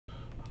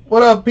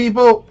What up,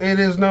 people?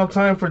 It is now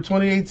time for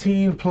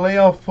 2018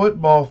 playoff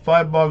football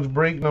 5-box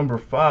break number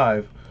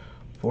 5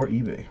 for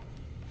eBay.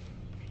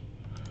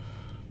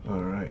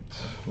 All right,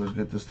 let's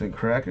get this thing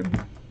cracking.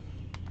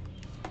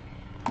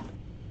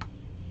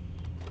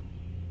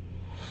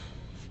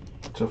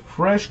 It's a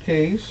fresh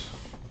case.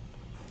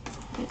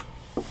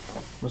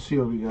 Let's see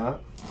what we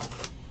got.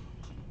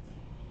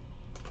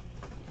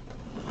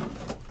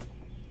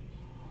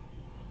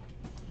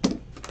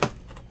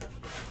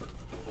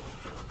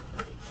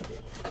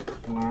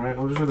 Alright,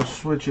 I'm just going to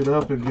switch it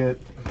up and get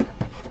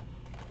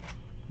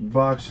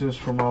boxes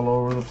from all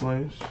over the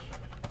place.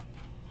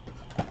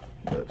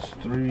 That's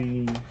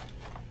 3,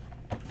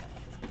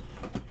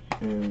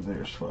 and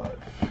there's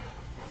 5.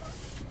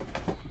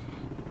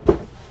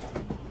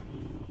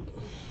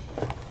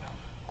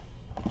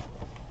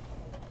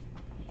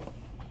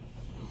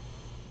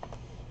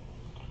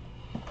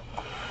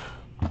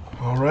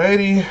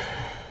 Alrighty,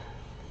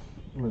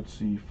 let's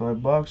see,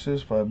 5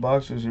 boxes,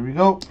 here we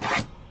go.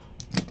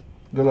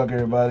 Good luck,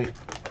 everybody.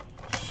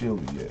 Let's see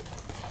what we get.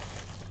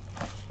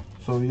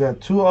 So we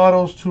got 2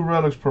 autos, 2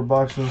 relics per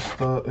box in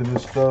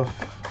this stuff.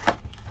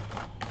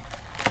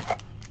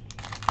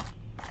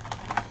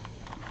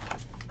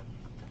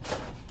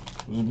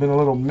 It's been a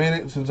little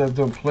minute since I've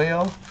done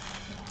playoff.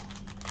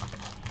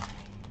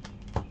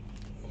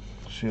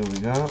 Let's see what we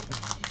got.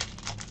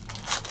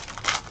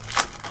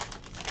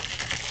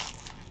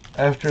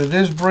 After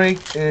this break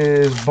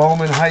is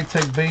Bowman High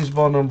Tech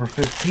Baseball number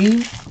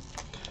 15.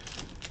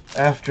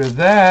 After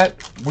that,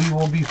 we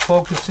will be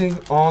focusing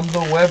on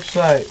the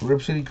website,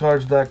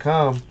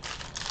 ripcitycards.com.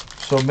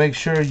 So make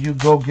sure you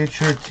go get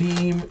your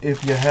team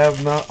if you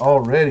have not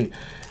already.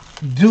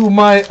 Do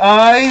my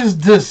eyes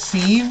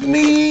deceive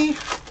me?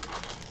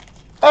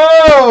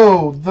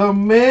 Oh, the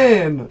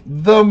man,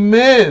 the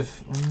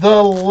myth,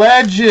 the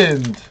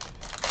legend.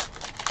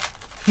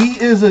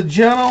 He is a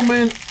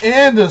gentleman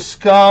and a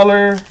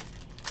scholar.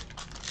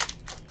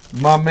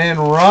 My man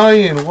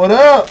Ryan, what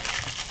up?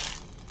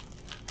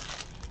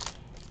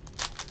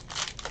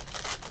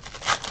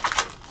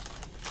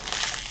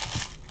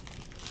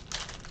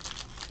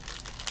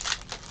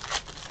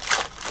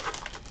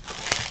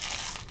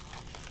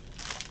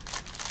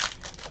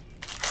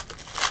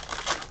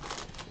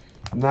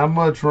 Not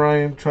much,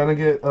 Ryan. Trying to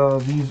get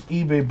these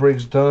eBay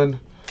breaks done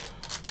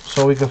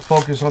so we can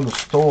focus on the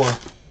store.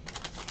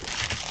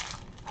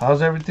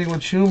 How's everything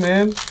with you,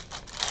 man?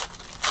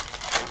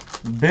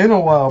 Been a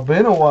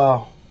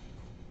while,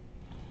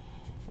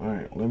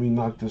 Alright, let me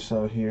knock this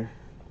out here.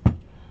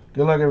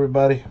 Good luck,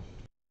 everybody.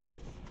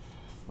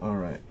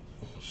 Alright,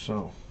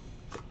 so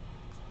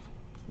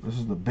this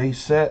is the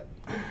base set.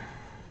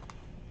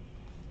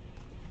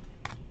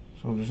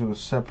 So I'm just going to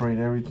separate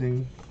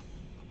everything.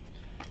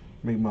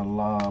 Make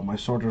my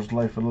sorter's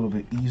life a little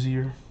bit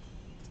easier.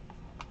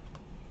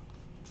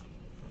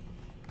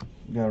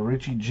 Got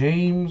Richie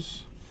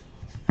James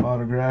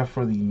autograph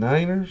for the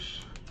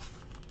Niners.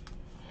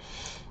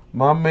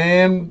 My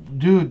man,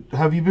 dude,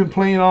 have you been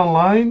playing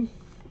online?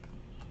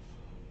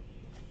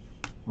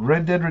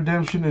 Red Dead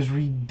Redemption is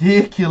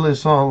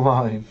ridiculous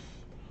online.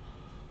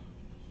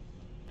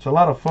 It's a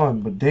lot of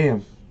fun, but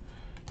damn,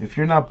 if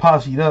you're not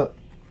posseed up,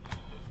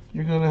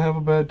 you're gonna have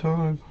a bad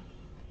time.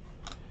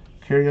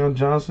 Kerryon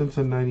Johnson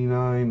to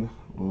 99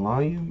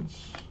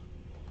 Lions.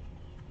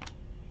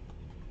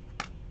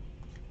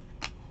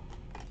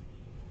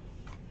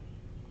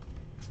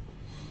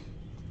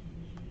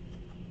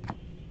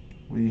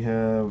 We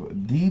have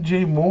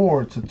DJ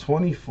Moore to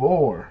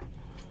 24.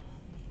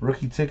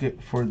 Rookie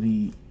ticket for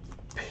the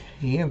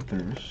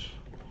Panthers.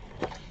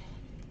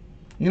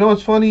 You know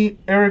what's funny,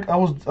 Eric? I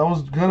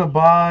was gonna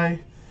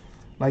buy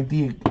like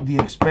the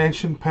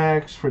expansion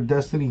packs for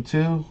Destiny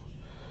 2.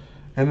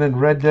 And then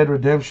Red Dead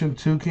Redemption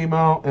 2 came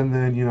out, and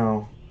then, you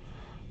know,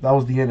 that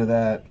was the end of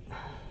that.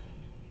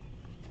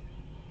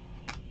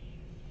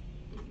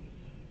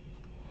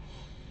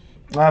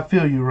 I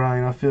feel you,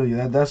 Ryan. I feel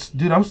you. That's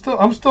dude. I'm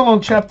still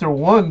on chapter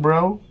 1,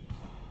 bro.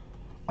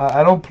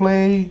 I don't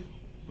play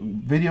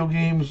video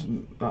games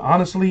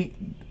honestly.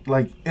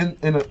 Like in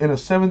a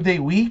 7-day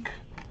week,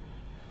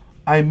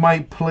 I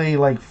might play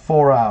like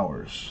 4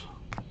 hours,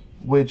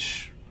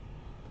 which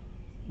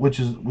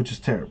is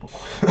terrible.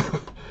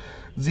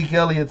 Zeke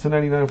Elliott to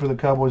 99 for the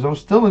Cowboys. I'm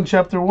still in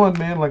chapter 1,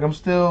 man. Like I'm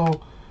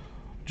still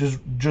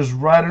just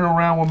riding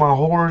around with my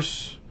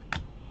horse,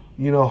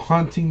 you know,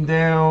 hunting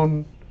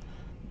down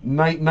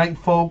night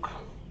folk,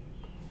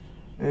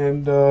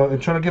 and trying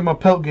to get my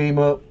pelt game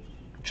up,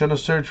 trying to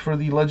search for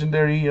the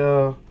legendary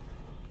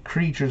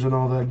creatures and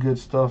all that good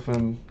stuff,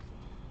 and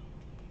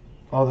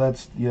all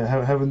that's, yeah,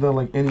 haven't done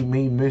like any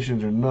main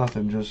missions or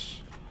nothing, just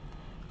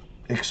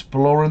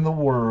exploring the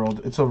world.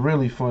 It's a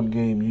really fun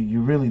game.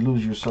 You really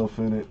lose yourself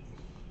in it.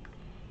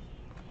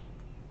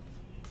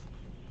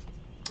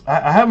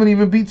 I haven't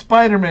even beat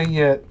Spider-Man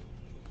yet.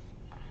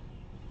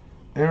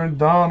 Aaron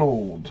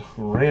Donald,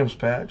 Rams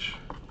patch.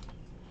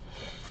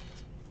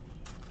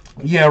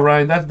 Yeah,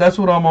 Ryan, that's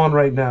what I'm on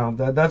right now.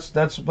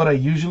 That's what I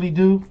usually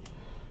do.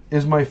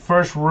 Is my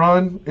first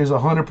run is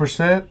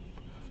 100%.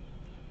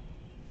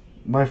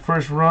 my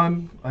first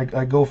run,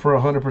 I go for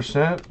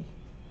 100%,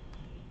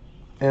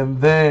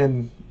 and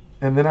then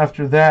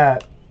after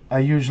that, I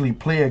usually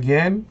play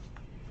again.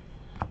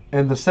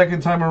 And the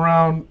second time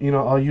around, you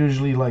know, I'll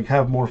usually like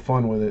have more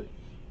fun with it.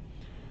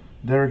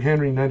 Derrick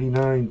Henry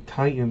 99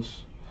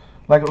 Titans.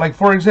 Like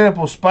for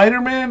example,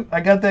 Spider-Man,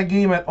 I got that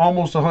game at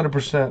almost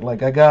 100%.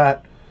 Like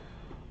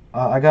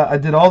I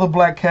did all the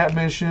Black Cat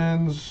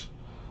missions.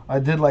 I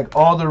did like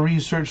all the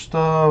research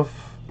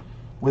stuff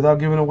without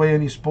giving away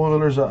any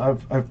spoilers.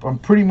 I'm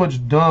pretty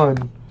much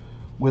done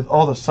with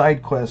all the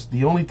side quests.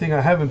 The only thing I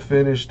haven't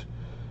finished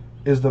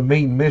is the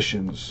main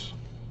missions.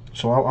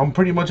 So I'm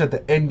pretty much at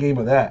the end game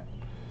of that.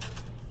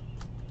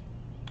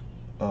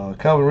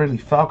 Calvin Ridley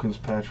Falcons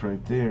patch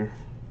right there.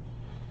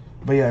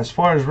 But yeah, as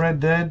far as Red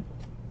Dead,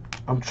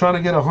 I'm trying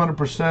to get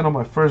 100% on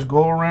my first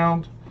go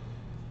around.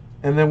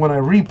 And then when I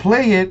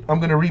replay it, I'm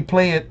gonna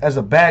replay it as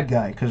a bad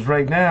guy. Cause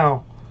right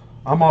now,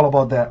 I'm all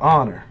about that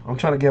honor. I'm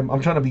trying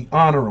to be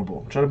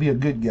honorable. I'm trying to be a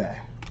good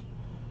guy.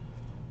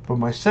 But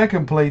my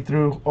second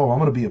playthrough, oh, I'm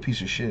gonna be a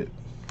piece of shit.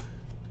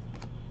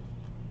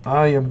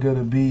 I am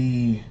gonna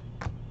be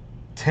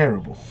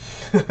terrible.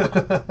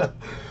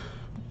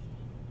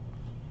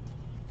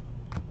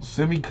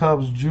 Simi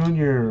Cubs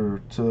Jr.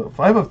 to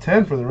 5 of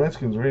 10 for the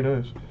Redskins. Very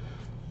nice.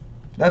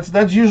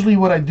 That's usually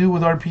what I do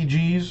with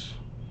RPGs.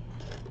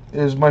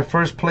 Is my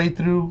first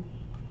playthrough.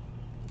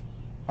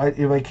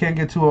 If I can't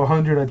get to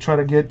 100, I try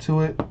to get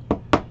to it.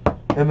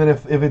 And then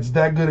if it's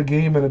that good a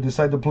game and I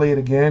decide to play it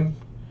again,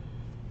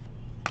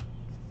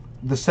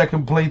 the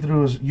second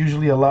playthrough is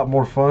usually a lot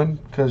more fun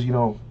because, you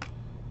know,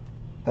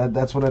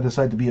 that's when I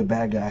decide to be a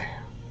bad guy.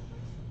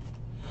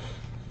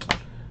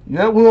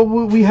 Yeah, well,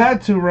 we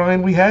had to,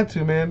 Ryan. We had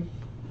to, man.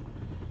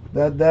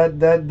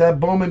 That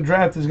Bowman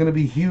draft is going to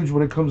be huge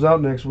when it comes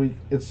out next week.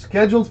 It's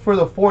scheduled for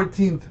the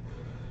 14th.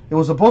 It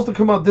was supposed to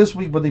come out this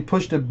week, but they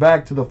pushed it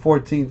back to the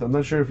 14th. I'm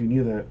not sure if you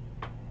knew that.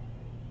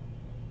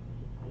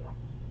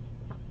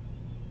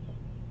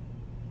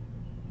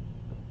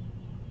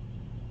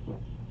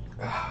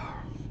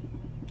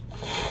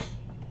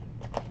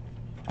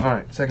 All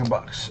right, second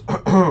box.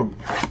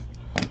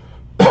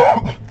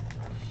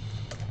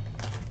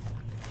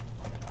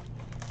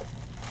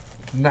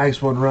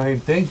 Nice one, Ryan.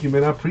 Thank you,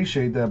 man. I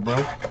appreciate that,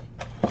 bro.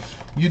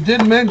 You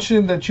did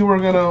mention that you were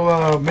going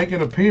to make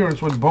an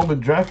appearance when Bowman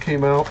Draft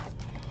came out.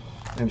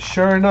 And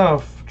sure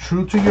enough,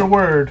 true to your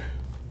word,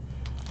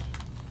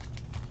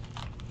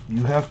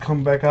 you have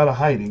come back out of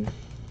hiding.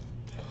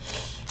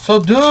 So,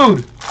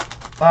 dude,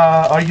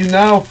 are you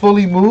now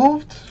fully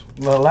moved?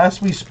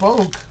 Last we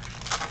spoke,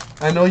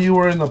 I know you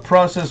were in the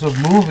process of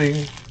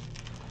moving.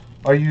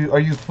 Are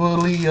you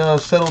fully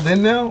settled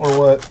in now, or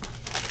what?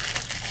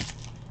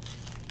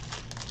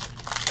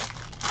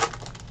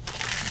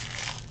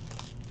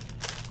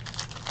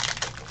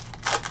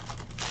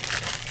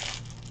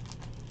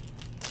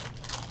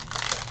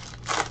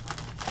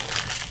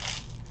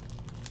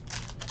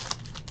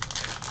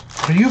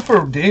 Are you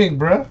for dang,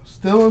 bruh?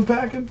 Still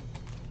unpacking?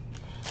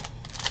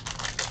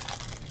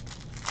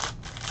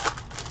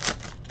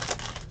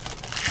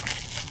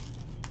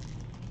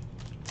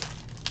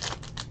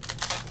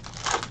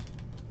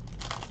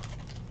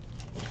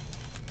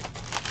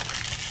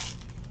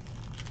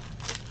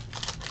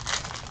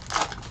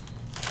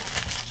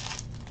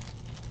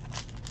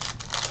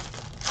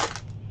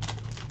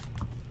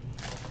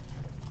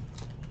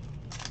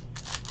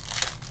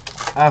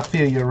 I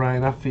feel you,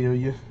 Ryan. I feel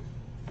you.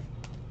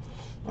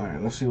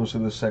 Alright, let's see what's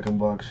in the second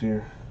box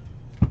here.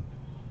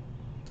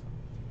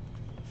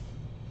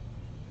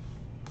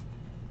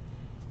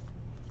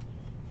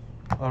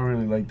 I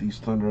really like these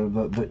Thunder.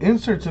 The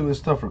inserts in this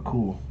stuff are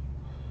cool.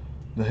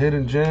 The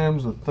Hidden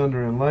Gems, the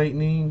Thunder and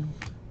Lightning.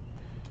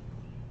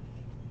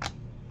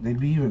 They'd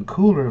be even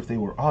cooler if they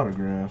were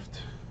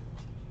autographed.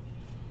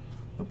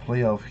 The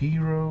Playoff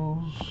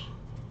Heroes.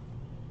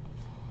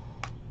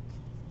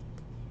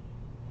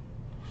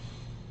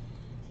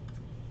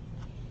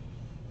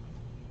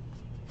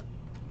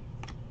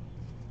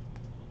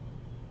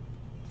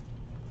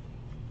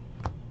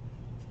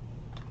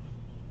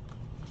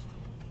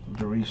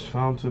 Reese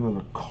Fountain of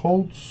the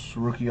Colts,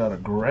 rookie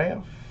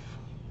autograph.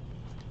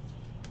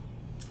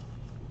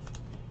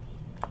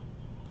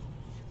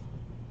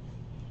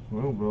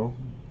 Well,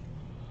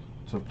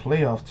 it's a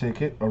playoff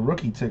ticket, a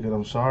rookie ticket,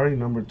 I'm sorry,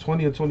 number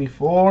 20 of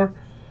 24,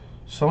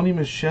 Sony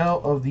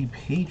Michel of the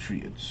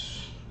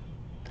Patriots.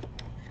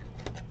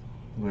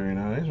 Very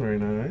nice, very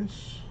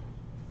nice.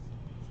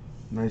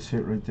 Nice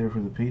hit right there for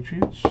the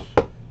Patriots.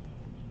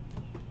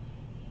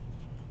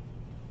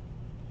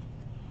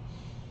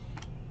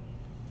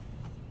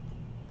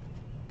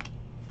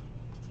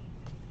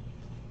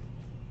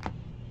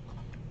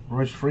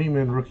 Royce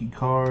Freeman rookie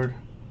card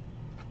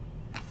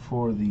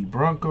for the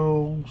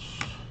Broncos.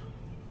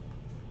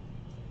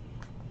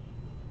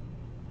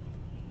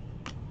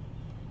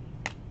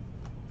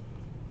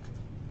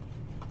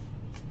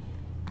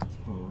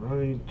 All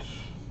right.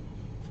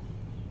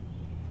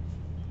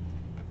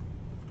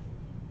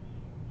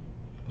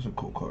 That's a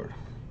cool card.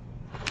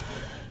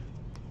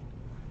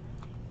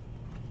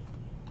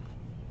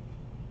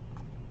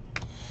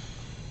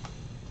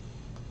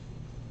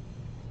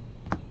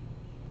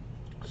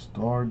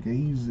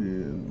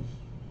 Stargazing.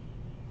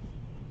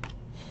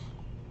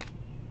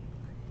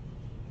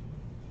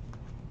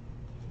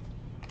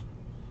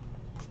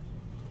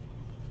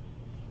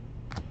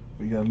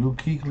 We got Luke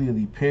Kuechly of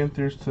the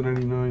Panthers,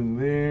 299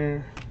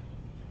 there.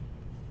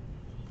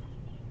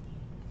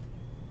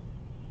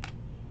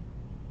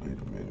 Wait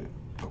a minute.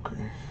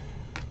 Okay.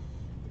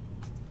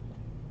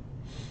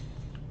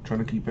 Trying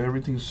to keep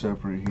everything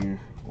separate here,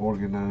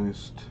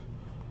 organized.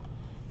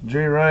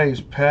 Jay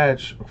Rice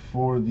patch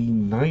for the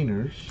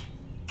Niners.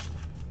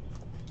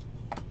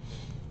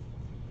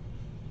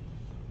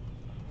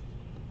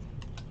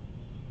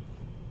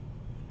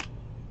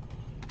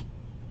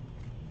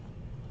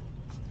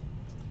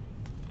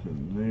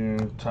 And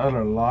there,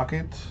 Tyler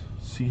Lockett,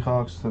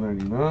 Seahawks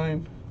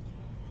 /99.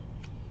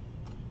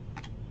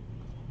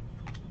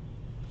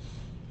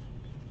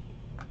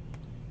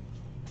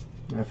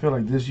 I feel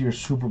like this year's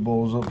Super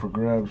Bowl is up for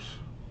grabs.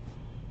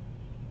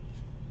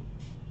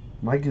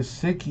 Mike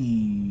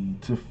Gesicki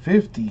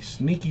 /50,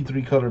 sneaky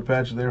 3-color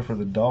patch there for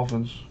the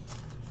Dolphins.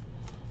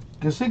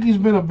 Gesicki's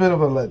been a bit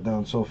of a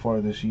letdown so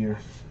far this year.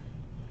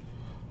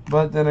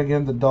 But then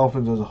again, the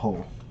Dolphins as a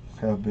whole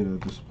have been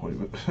a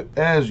disappointment,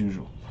 as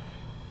usual.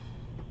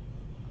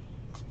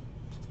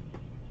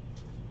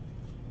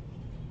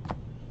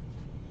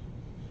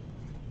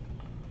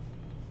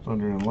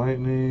 Thunder and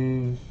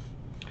Lightning.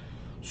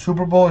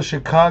 Super Bowl is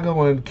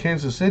Chicago and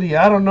Kansas City.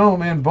 I don't know,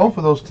 man. Both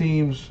of those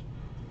teams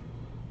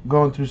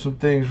going through some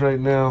things right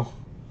now.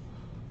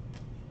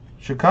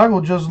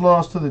 Chicago just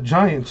lost to the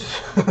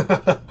Giants.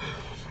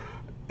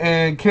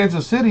 And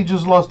Kansas City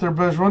just lost their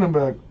best running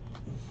back,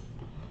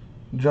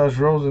 Josh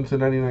Rosen,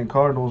 /99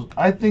 Cardinals.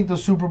 I think the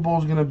Super Bowl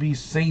is going to be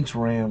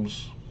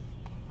Saints-Rams.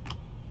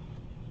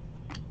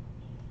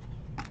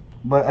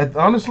 But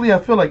honestly, I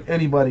feel like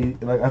anybody,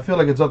 I feel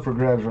like it's up for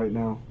grabs right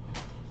now.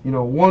 You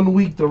know, one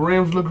week the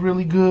Rams look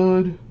really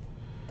good,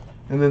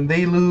 and then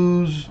they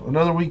lose.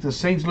 Another week the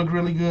Saints look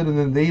really good, and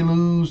then they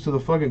lose to the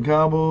fucking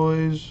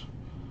Cowboys.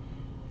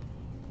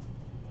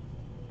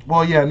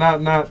 Well, yeah,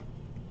 not.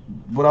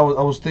 But I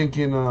was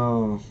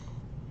thinking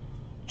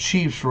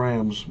Chiefs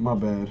Rams. My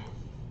bad.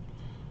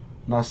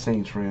 Not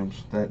Saints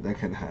Rams. That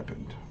couldn't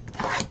happen.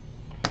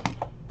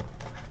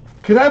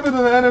 Could happen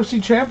in the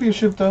NFC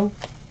Championship though.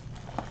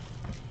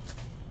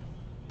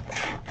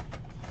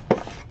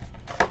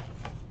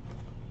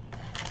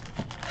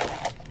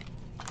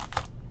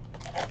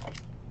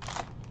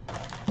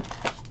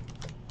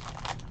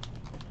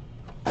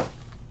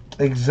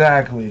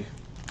 Exactly.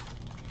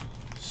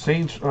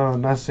 Saints,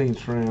 not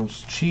Saints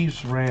Rams,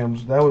 Chiefs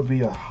Rams. That would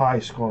be a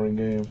high-scoring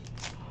game.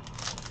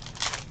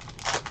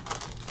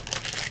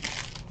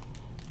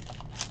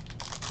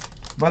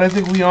 But I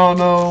think we all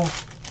know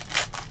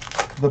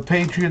the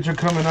Patriots are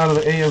coming out of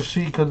the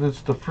AFC because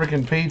it's the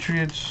freaking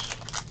Patriots.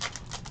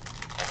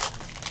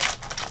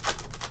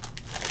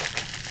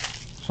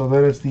 So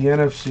then it's the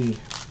NFC.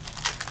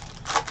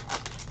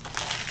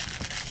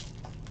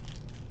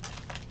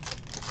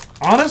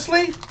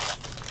 Honestly,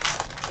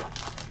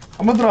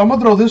 I'm gonna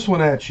throw this one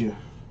at you.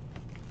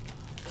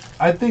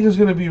 I think it's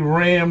gonna be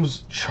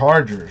Rams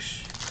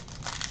Chargers.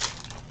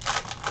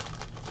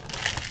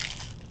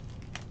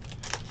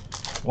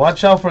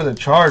 Watch out for the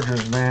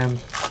Chargers, man.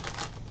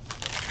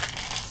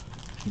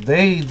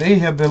 They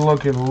have been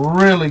looking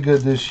really good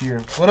this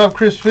year. What up,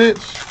 Chris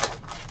Fitz?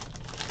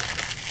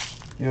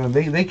 You know,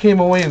 they came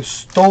away and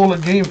stole a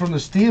game from the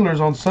Steelers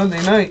on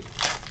Sunday night.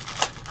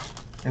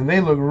 And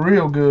they look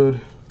real good.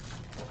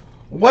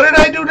 What did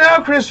I do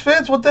now, Chris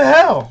Fitz? What the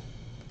hell?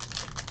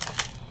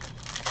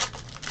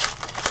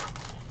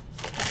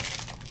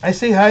 I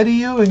say hi to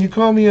you and you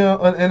call me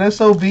an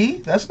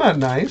SOB? That's not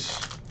nice.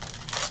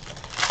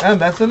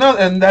 And that's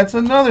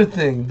another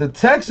thing. The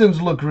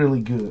Texans look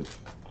really good.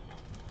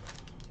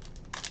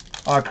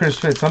 Chris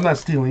Fitz, I'm not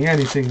stealing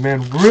anything,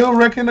 man. Real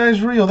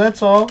recognize real,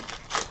 that's all.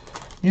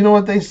 You know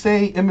what they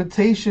say,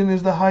 imitation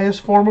is the highest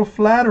form of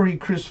flattery,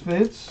 Chris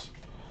Fitz.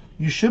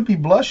 You should be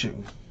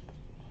blushing.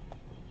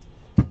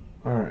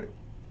 Alright,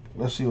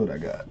 let's see what I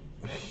got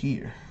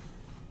here.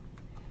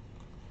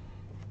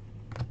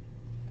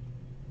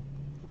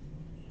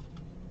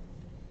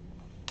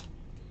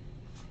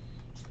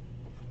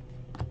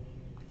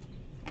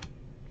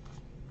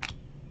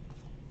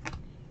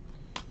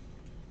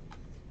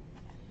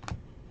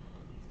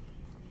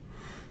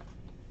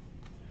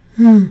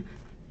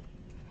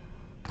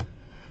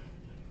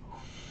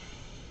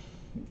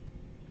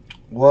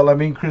 Well, I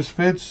mean, Chris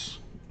Fitz,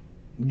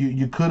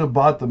 you could have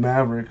bought the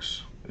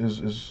Mavericks. I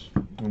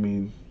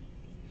mean,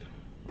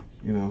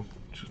 you know,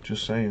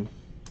 just saying.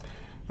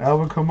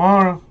 Alvin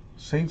Kamara,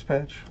 Saints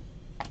patch.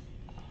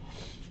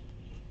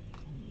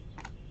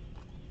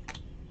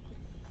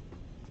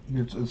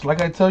 It's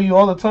like I tell you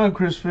all the time,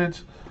 Chris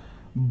Fitz.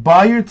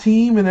 Buy your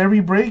team in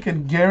every break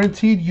and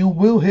guaranteed you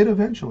will hit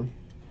eventually.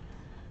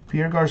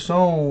 Pierre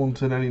Garçon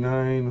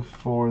 /99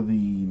 for the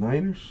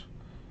Niners.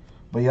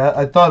 But yeah,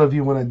 I thought of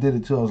you when I did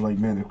it too. I was like,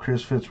 man, if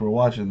Chris Fitz were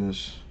watching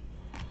this,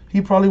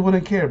 he probably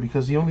wouldn't care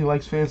because he only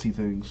likes fancy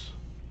things.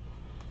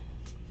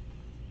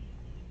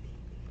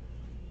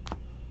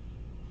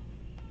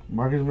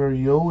 Marcus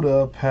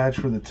Mariota patch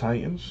for the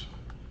Titans.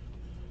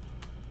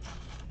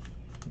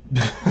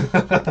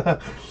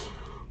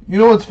 You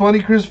know what's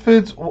funny, Chris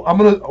Fitz? I'm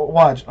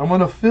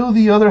gonna fill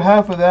the other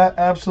half of that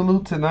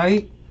absolute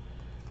tonight,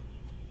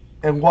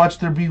 and watch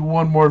there be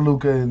one more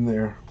Luka in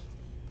there,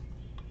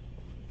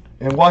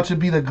 and watch it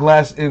be the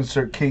glass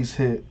insert case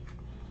hit.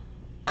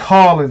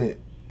 Calling it.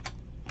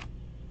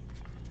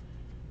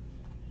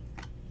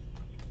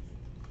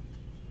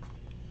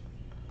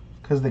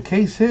 Because the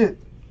case hit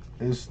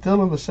is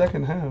still in the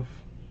second half.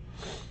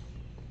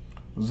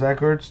 Zach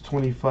Ertz,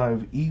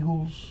 25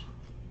 Eagles.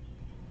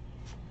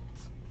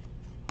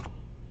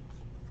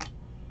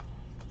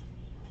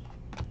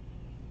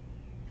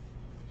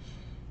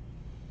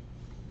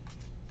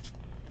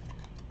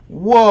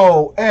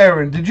 Whoa,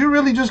 Aaron, did you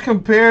really just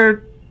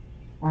compare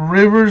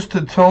Rivers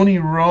to Tony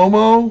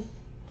Romo?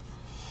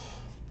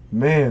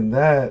 Man,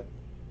 I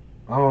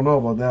don't know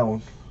about that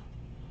one.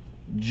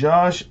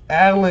 Josh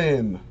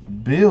Allen,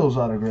 Bills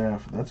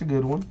autograph. That's a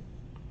good one.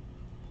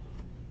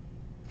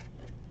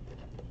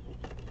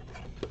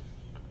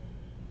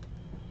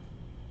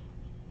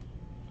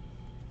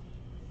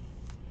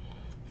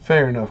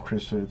 Fair enough,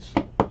 Chris Fitz.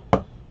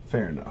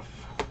 Fair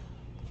enough.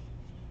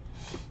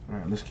 All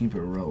right, let's keep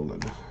it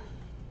rolling.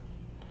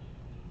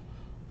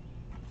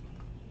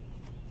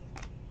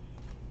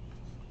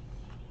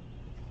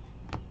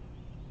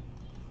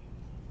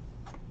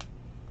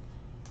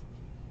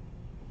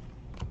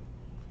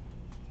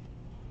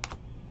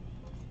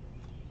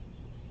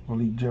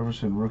 Malik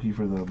Jefferson, rookie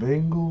for the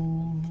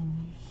Bengals.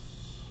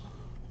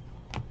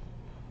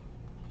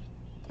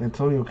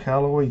 Antonio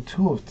Callaway,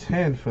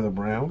 2/10 for the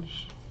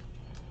Browns.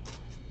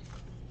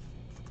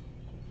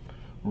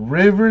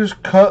 Rivers,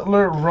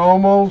 Cutler,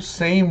 Romo,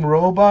 same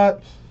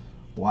robot.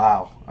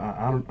 Wow,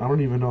 I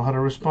don't even know how to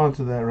respond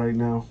to that right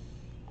now.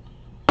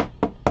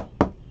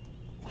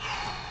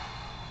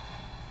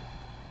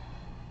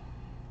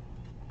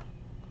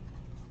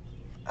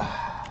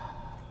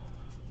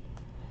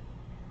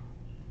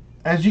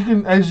 As you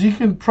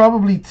can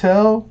probably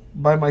tell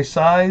by my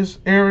size,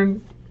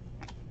 Aaron,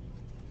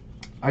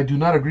 I do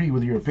not agree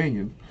with your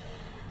opinion.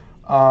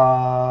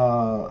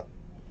 But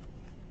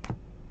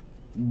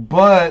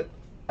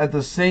at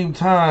the same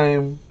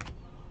time,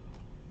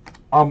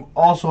 I'm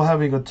also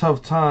having a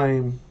tough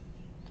time,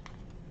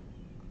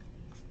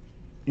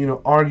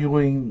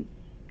 arguing,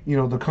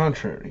 the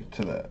contrary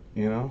to that,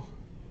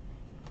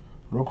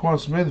 Roquan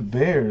Smith,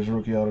 Bears,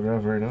 rookie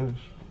autograph, very nice.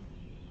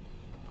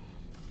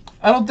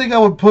 I don't think I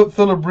would put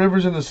Phillip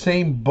Rivers in the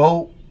same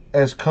boat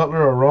as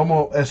Cutler or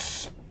Romo,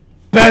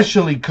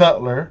 especially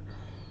Cutler.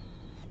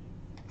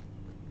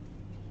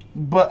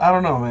 But I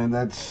don't know, man.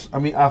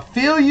 I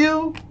feel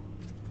you,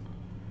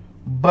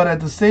 but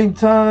at the same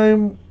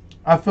time,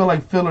 I feel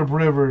like Phillip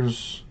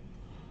Rivers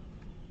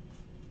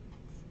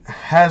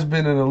has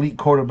been an elite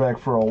quarterback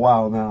for a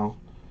while now.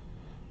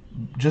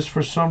 Just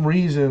for some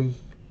reason,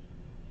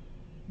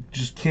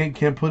 just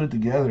can't put it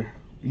together.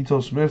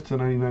 Ito Smith to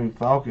 99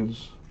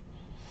 Falcons.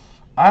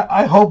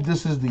 I hope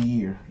this is the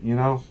year,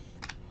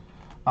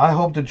 I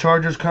hope the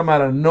Chargers come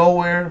out of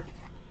nowhere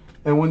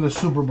and win the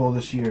Super Bowl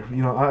this year.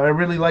 I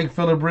really like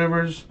Phillip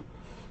Rivers.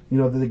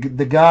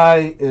 The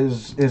guy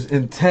is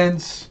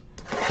intense.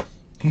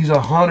 He's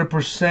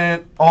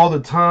 100% all the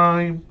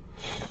time.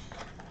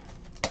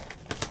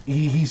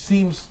 He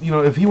seems,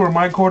 if he were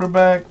my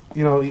quarterback,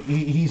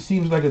 he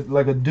seems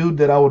like a dude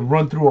that I would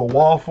run through a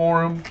wall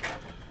for him.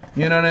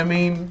 You know what I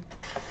mean?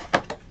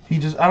 He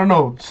just, I don't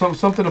know,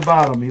 something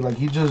about him.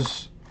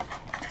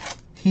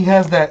 He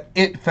has that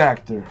it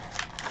factor.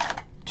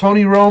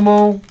 Tony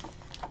Romo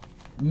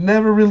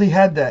never really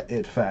had that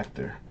it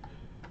factor.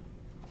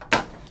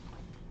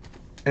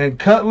 And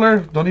Cutler,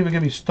 don't even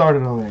get me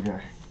started on that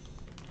guy.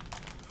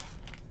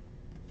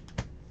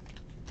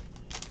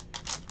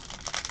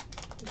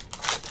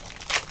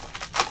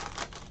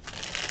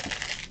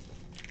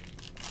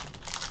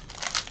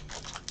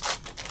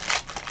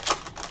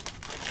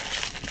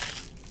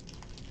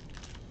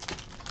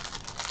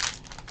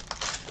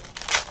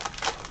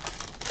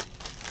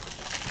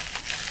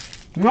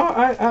 No,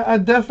 I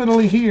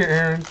definitely hear,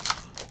 Aaron.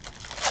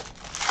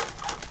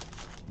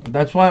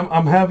 That's why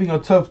I'm having a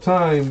tough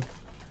time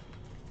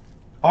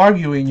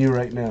arguing you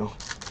right now.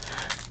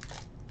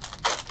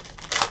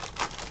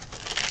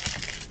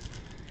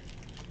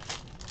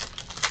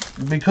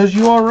 Because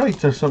you are right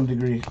to some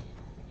degree.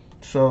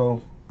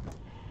 So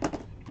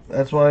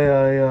that's why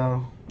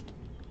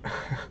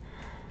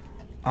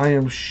I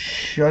am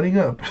shutting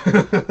up.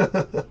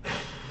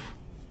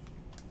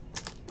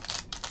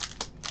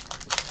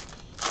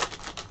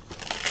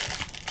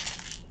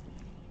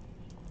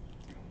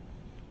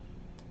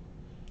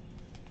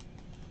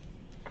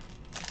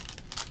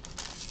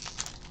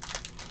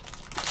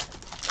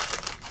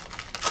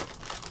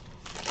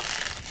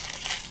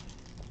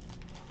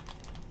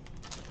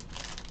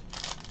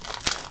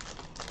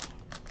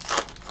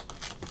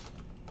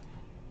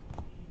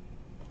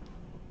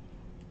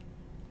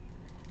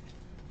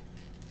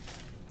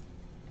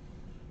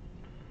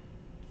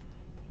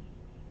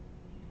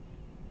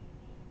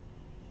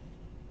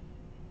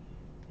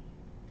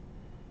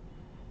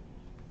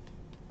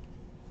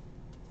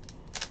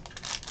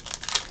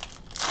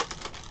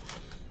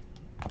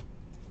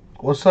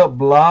 What's up,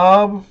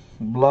 Blob?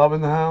 Blob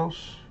in the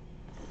house.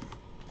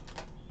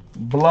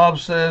 Blob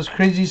says,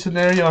 crazy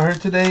scenario I heard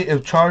today.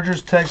 If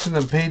Chargers, Texans,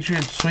 and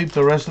Patriots sweep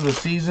the rest of the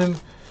season,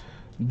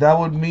 that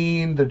would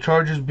mean the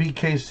Chargers beat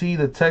KC.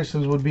 The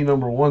Texans would be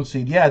number 1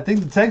 seed. Yeah, I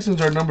think the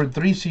Texans are number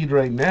 3 seed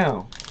right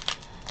now.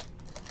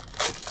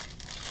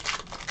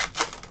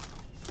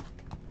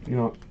 You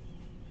know,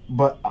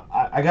 but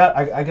I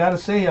gotta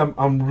say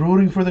I'm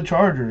rooting for the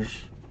Chargers.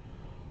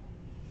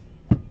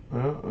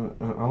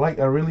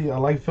 I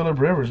like Phillip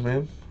Rivers,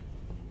 man.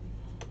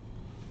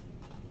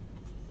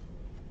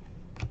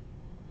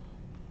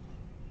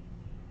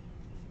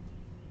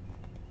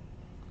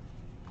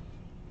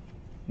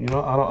 You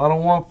know, I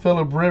don't want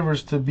Phillip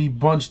Rivers to be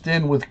bunched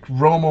in with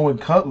Romo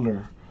and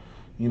Cutler.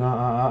 You know,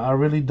 I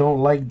really don't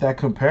like that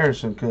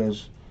comparison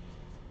because,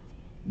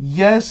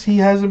 yes, he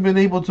hasn't been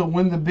able to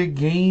win the big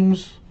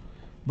games,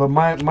 but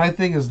my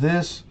thing is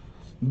this: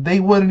 they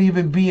wouldn't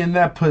even be in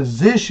that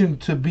position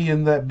to be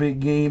in that big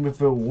game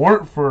if it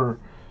weren't for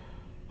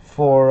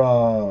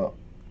Phillip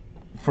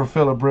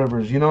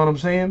Rivers. You know what I'm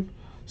saying?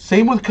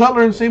 Same with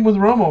Cutler and same with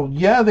Romo.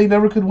 Yeah, they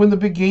never could win the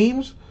big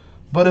games,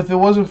 but if it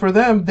wasn't for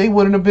them, they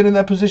wouldn't have been in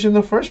that position in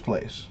the first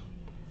place.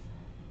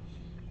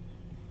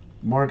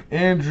 Mark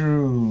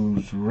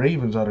Andrews,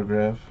 Ravens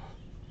autograph.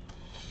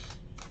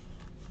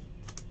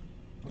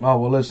 Oh,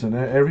 well, listen,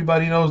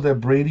 everybody knows that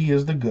Brady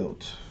is the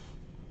GOAT.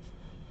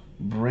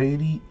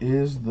 Brady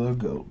is the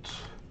GOAT.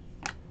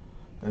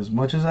 As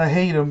much as I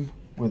hate him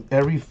with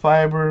every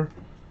fiber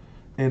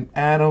and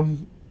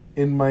atom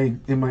in my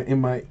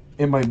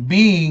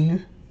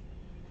being,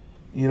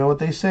 you know what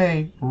they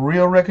say,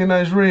 real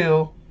recognize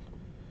real,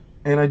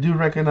 and I do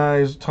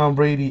recognize Tom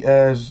Brady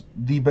as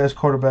the best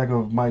quarterback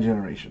of my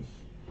generation.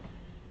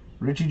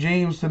 Richie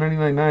James to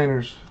 99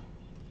 Niners.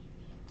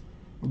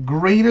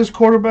 Greatest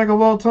quarterback of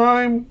all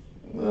time?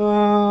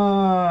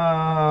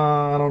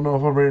 I don't know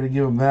if I'm ready to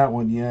give him that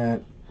one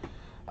yet.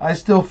 I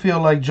still feel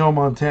like Joe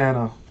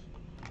Montana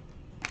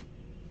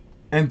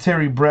and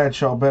Terry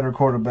Bradshaw better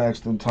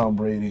quarterbacks than Tom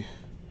Brady.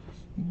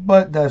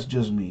 But that's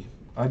just me.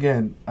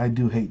 Again, I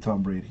do hate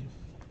Tom Brady.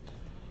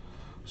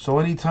 So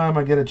anytime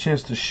I get a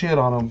chance to shit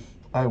on him,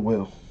 I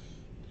will.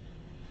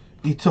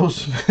 Ito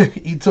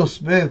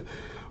Smith,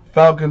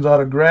 Falcons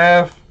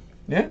autograph.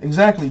 Yeah,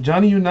 exactly.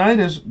 Johnny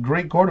Unitas,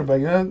 great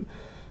quarterback.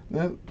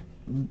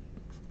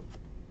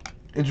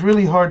 It's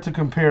really hard to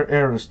compare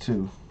eras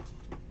too.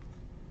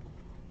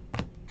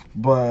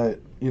 But,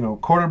 you know,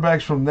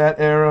 quarterbacks from that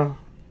era,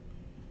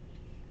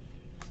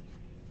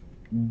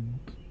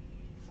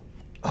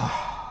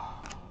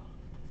 I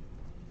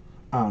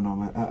don't know,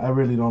 man. I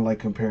really don't like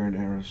comparing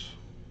eras.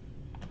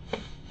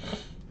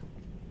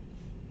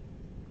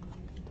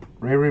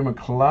 Ray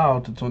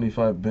McLeod to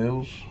 25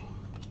 Bills.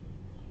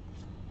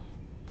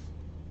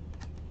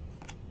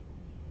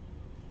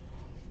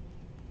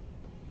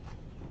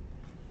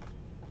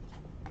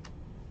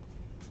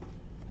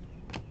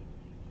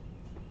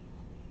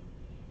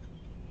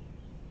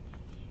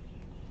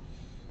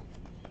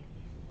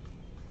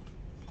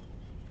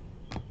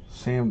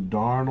 Sam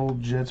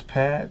Darnold, Jets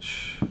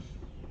patch.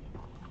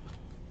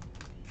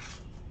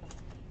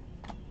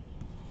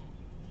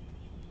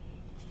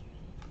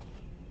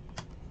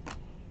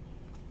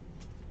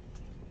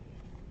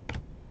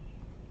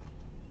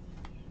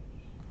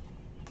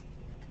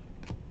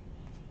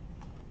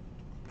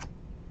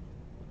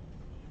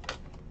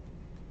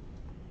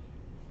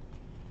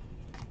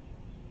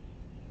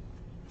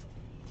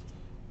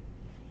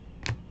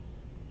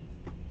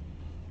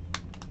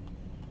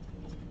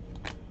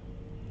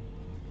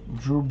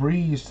 Drew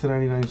Brees to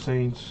 99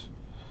 Saints.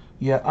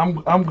 Yeah,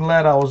 I'm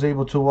glad I was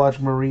able to watch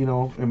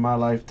Marino in my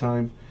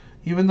lifetime.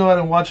 Even though I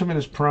didn't watch him in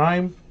his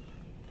prime,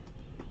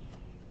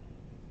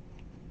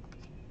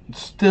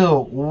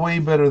 still way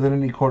better than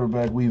any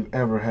quarterback we've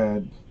ever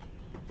had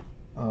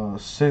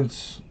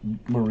since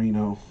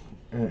Marino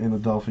in a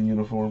Dolphin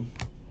uniform.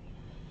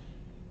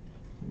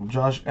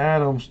 Josh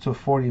Adams to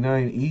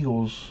 49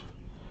 Eagles.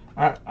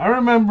 I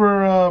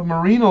remember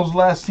Marino's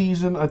last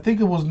season, I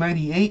think it was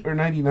 98 or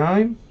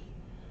 99.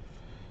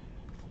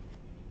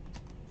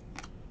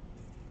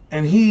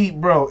 And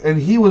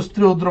he was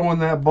still throwing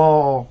that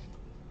ball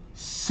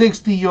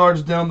 60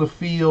 yards down the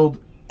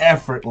field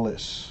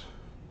effortless.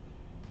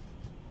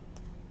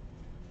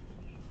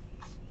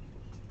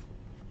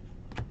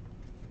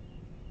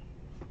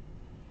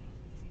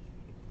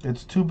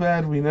 It's too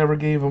bad we never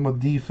gave him a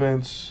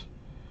defense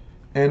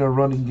and a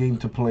running game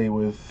to play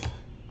with.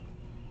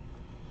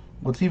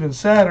 What's even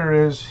sadder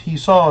is he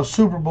saw a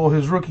Super Bowl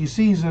his rookie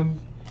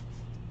season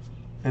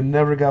and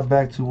never got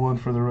back to one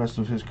for the rest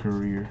of his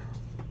career.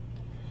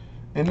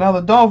 And now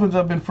the Dolphins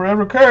have been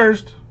forever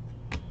cursed,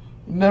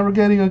 never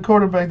getting a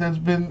quarterback that's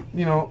been,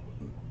 you know,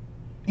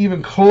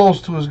 even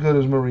close to as good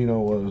as Marino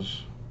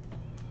was.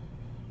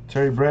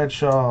 Terry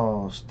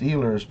Bradshaw,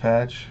 Steelers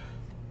patch.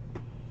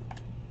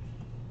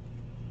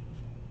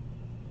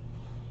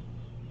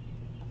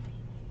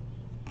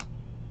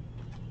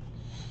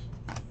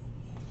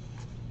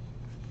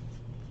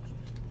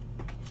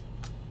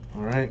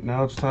 Alright,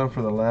 now it's time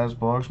for the last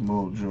box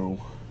mojo.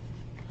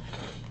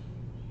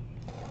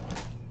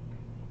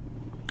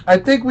 I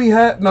think we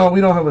had no.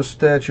 We don't have a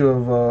statue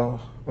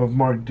of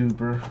Mark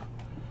Duper.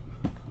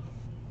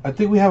 I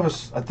think we have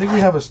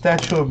a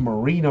statue of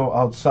Marino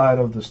outside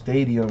of the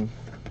stadium.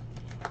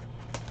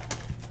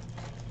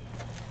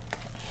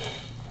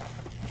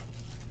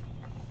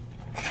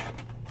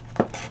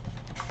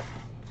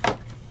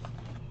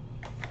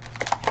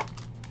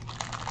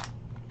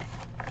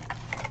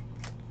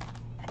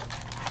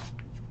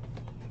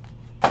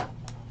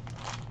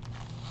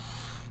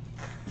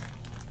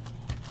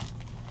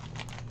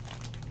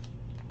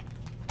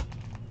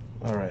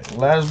 All right,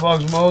 last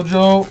box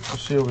mojo.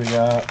 Let's see what we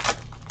got.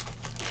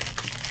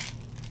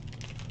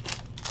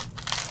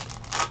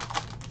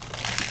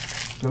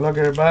 Good luck,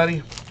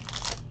 everybody.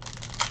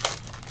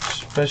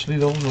 Especially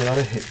those without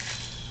a hit.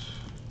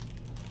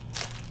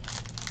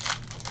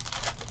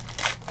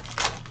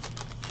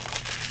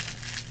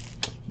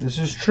 This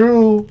is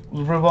true,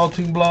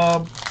 Revolting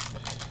Blob.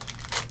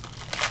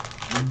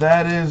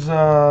 That is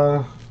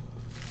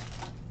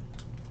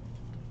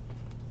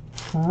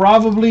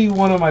probably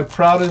one of my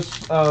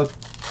proudest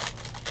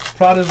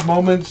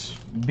moments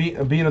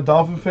being a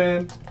Dolphin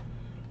fan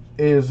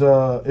is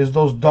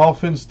those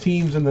Dolphins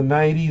teams in the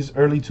 90s,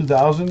 early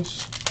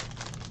 2000s,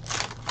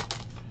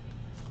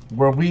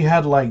 where we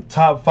had like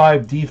top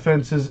 5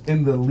 defenses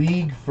in the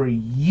league for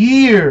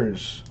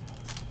years.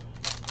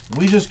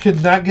 We just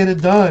could not get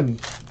it done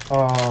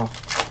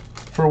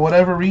for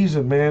whatever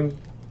reason, man.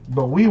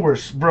 But we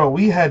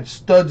had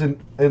studs in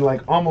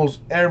like almost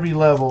every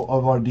level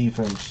of our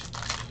defense.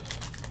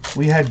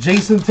 We had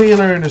Jason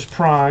Taylor in his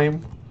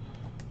prime,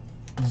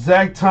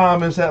 Zach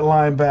Thomas at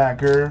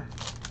linebacker.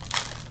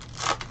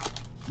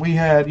 We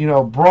had,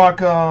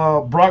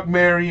 Brock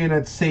Marion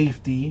at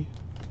safety.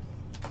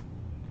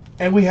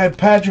 And we had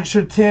Patrick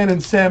Surtain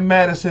and Sam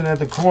Madison at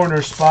the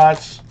corner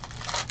spots.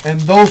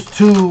 And those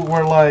two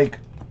were like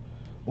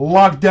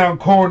lockdown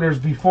corners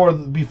before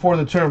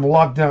the term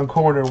lockdown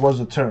corner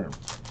was a term.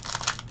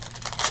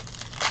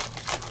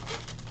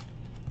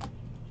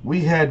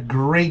 We had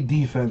great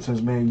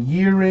defenses, man.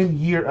 Year in,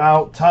 year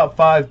out, top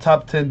 5,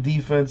 top 10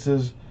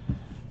 defenses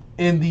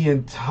in the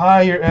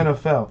entire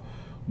NFL.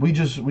 We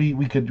just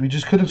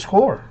couldn't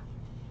score.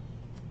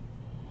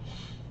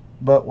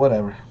 But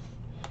whatever.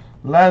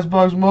 Last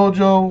box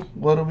mojo.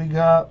 What do we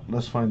got?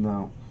 Let's find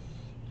out.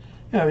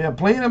 Yeah.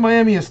 Playing in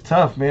Miami is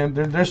tough, man.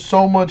 There's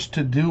so much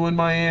to do in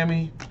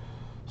Miami.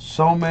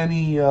 So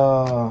many.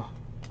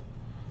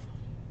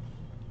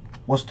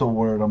 What's the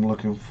word I'm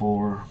looking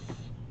for?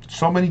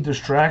 So many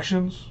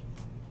distractions.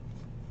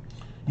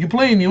 You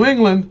play in New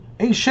England,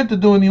 ain't shit to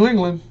do in New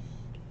England.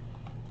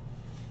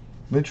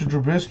 Mitchell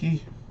Trubisky,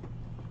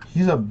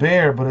 he's a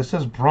Bear, but it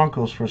says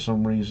Broncos for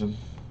some reason.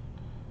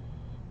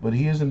 But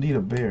he is indeed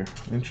a Bear.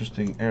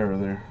 Interesting error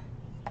there.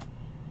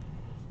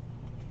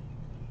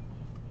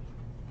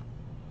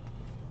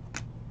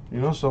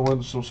 So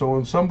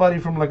when somebody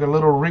from like a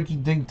little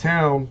rinky-dink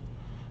town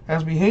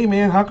asks me, "Hey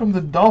man, how come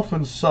the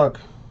Dolphins suck?"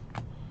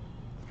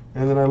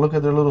 And then I look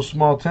at their little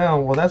small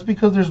town. Well, that's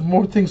because there's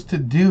more things to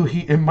do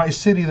in my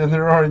city than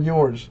there are in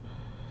yours.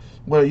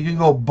 Well, you can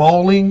go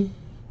bowling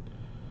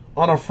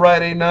on a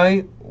Friday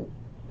night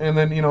and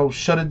then,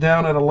 shut it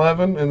down at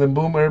 11 and then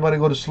boom, everybody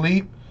go to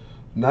sleep.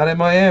 Not in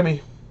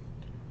Miami.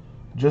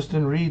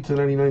 Justin Reed to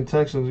 99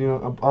 Texans.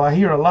 I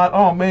hear a lot,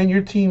 "Oh, man,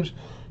 your team's,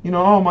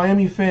 oh,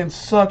 Miami fans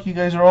suck. You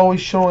guys are always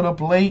showing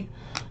up late."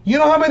 You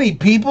know how many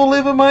people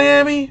live in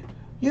Miami?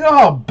 You know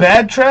how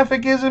bad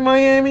traffic is in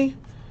Miami?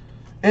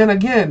 And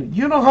again,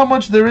 you know how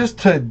much there is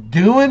to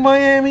do in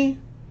Miami?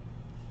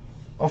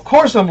 Of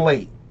course I'm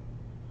late.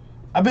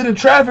 I've been in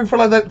traffic for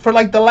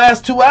like the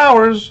last 2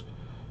 hours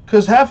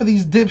because half of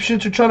these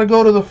dipshits are trying to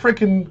go to the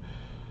frickin',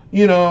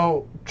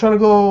 trying to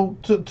go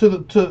to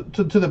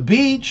the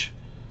beach.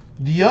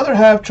 The other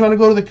half trying to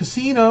go to the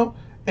casino,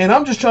 and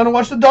I'm just trying to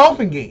watch the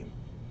Dolphin game.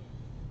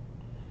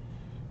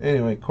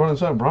 Anyway, Cortland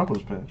Sutton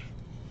Broncos patch.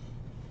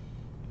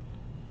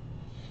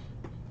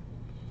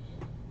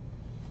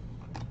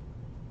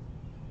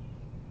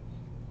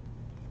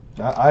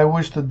 I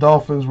wish the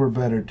Dolphins were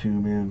better too,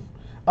 man.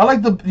 I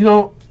like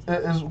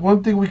as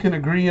one thing we can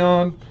agree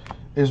on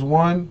is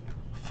one,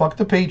 fuck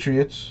the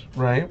Patriots,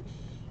 right?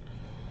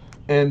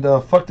 And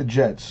fuck the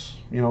Jets.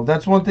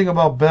 That's one thing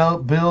about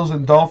Bills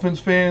and Dolphins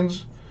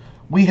fans.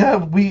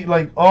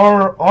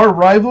 Our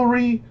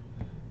rivalry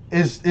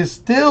is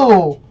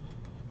still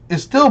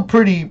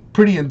pretty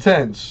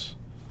intense.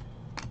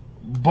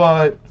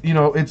 But,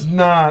 it's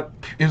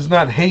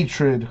not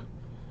hatred.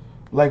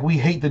 Like we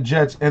hate the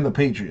Jets and the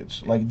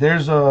Patriots. Like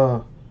there's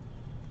a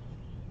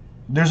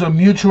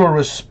mutual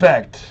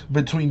respect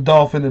between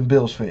Dolphin and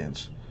Bills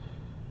fans.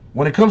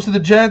 When it comes to the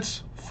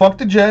Jets, fuck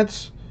the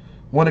Jets.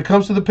 When it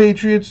comes to the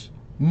Patriots,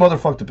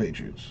 motherfuck the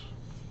Patriots.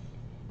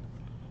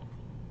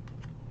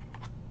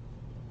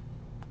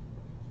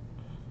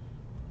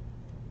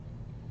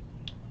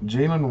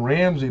 Jalen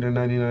Ramsey to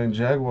 99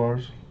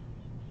 Jaguars.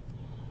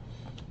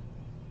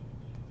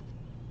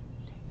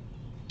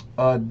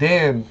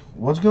 Dan,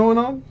 what's going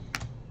on?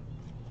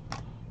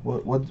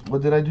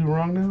 What did I do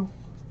wrong now?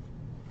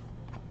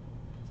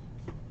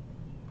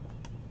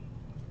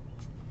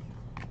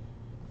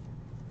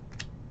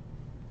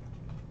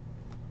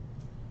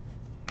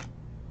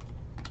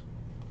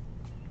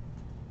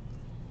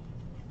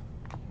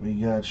 We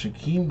got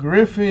Shaquem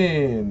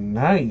Griffin.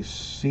 Nice.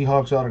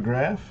 Seahawks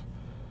autograph.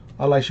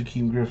 I like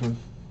Shaquem Griffin.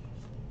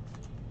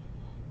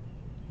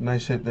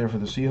 Nice hit there for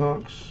the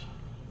Seahawks.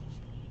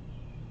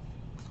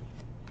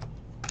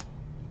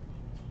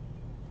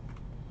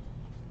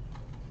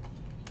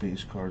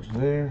 Base cards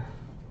there.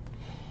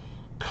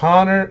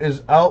 Connor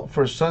is out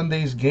for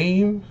Sunday's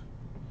game.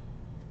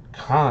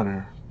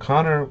 Connor,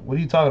 what are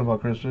you talking about,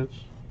 Chris Fitz?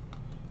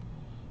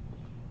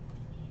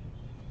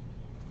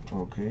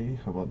 Okay,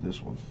 how about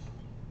this one?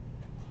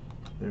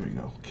 There we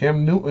go.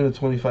 Cam Newton at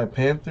 25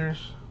 Panthers.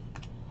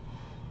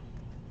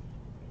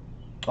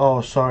 Oh,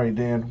 sorry,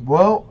 Dan.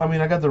 Well, I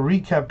mean, I got the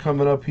recap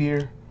coming up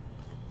here.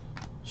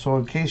 So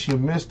in case you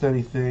missed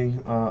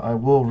anything, I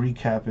will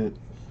recap it.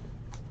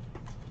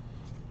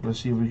 Let's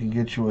see if we can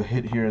get you a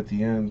hit here at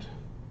the end.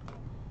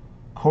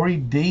 Corey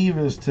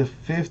Davis to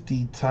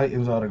 50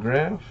 Titans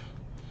autograph.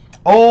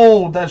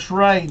 Oh, that's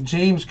right,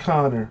 James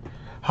Conner.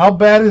 How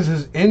bad is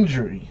his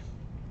injury?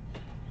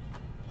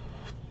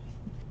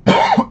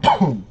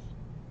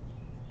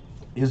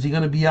 Is he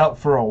going to be out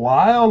for a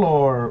while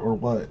or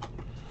what?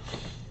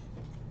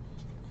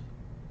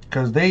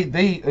 Because they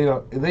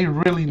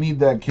really need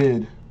that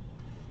kid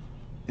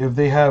if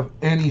they have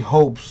any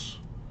hopes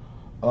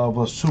of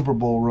a Super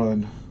Bowl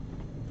run.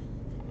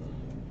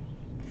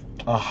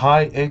 A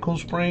high ankle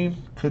sprain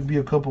could be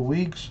a couple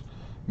weeks.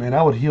 Man,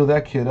 I would heal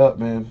that kid up,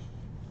 man.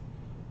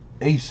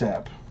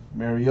 ASAP.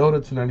 Mariota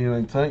to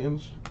 99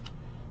 Titans,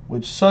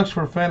 which sucks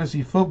for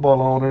fantasy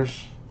football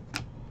owners.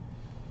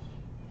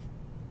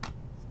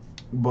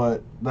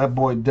 But that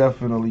boy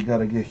definitely got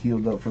to get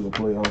healed up for the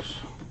playoffs.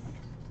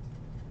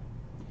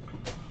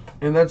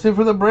 And that's it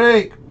for the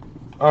break.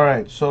 All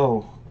right,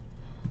 so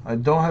I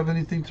don't have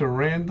anything to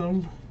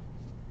random.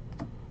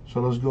 So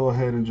let's go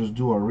ahead and just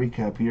do our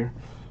recap here.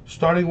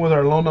 Starting with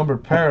our low number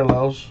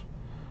parallels,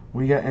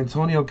 we got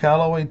Antonio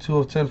Callaway, 2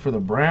 of 10 for the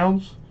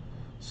Browns.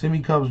 Simmie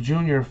Cubs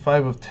Jr.,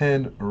 5 of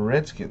 10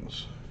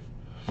 Redskins.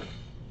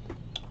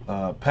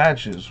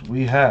 Patches,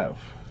 we have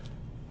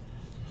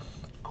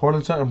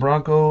Cortland Sutton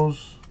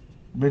Broncos,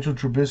 Mitchell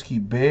Trubisky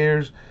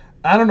Bears.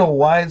 I don't know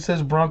why it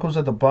says Broncos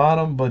at the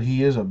bottom, but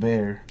he is a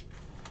Bear.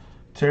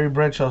 Terry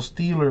Bradshaw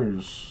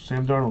Steelers,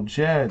 Sam Darnold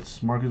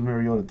Jets, Marcus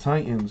Mariota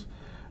Titans,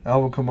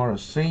 Alvin Kamara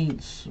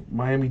Saints,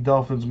 Miami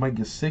Dolphins Mike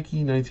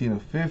Gesicki, 19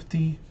 of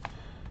 50.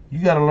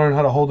 You got to learn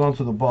how to hold on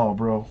to the ball,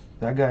 bro.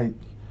 That guy,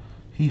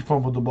 he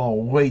fumbled the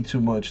ball way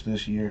too much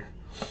this year.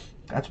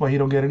 That's why he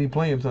don't get any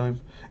playing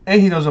time.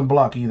 And he doesn't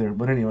block either.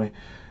 But anyway,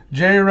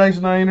 Jerry Rice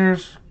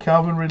Niners,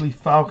 Calvin Ridley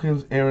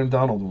Falcons, Aaron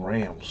Donald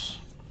Rams.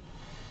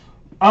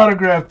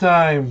 Autograph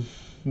time.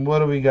 What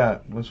do we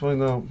got? Let's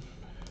find out.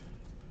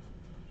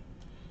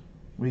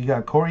 We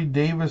got Corey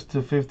Davis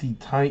to 50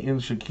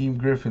 Titans, Shaquem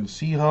Griffin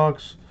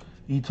Seahawks,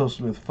 Ito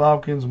Smith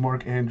Falcons,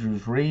 Mark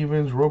Andrews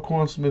Ravens,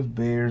 Roquan Smith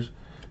Bears,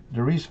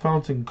 Darius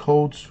Fountain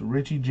Colts,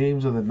 Richie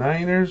James of the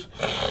Niners,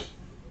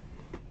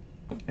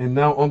 and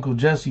now Uncle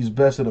Jesse's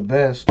best of the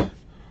best.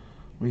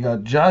 We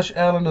got Josh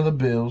Allen of the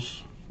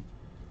Bills,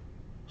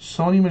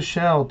 Sony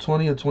Michel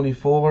 20 of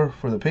 24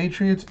 for the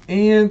Patriots,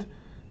 and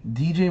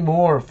DJ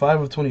Moore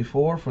 5 of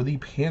 24 for the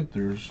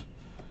Panthers.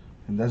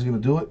 And that's going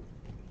to do it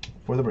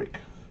for the break.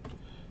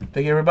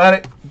 Thank you,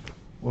 everybody.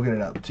 We'll get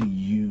it out to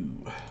you.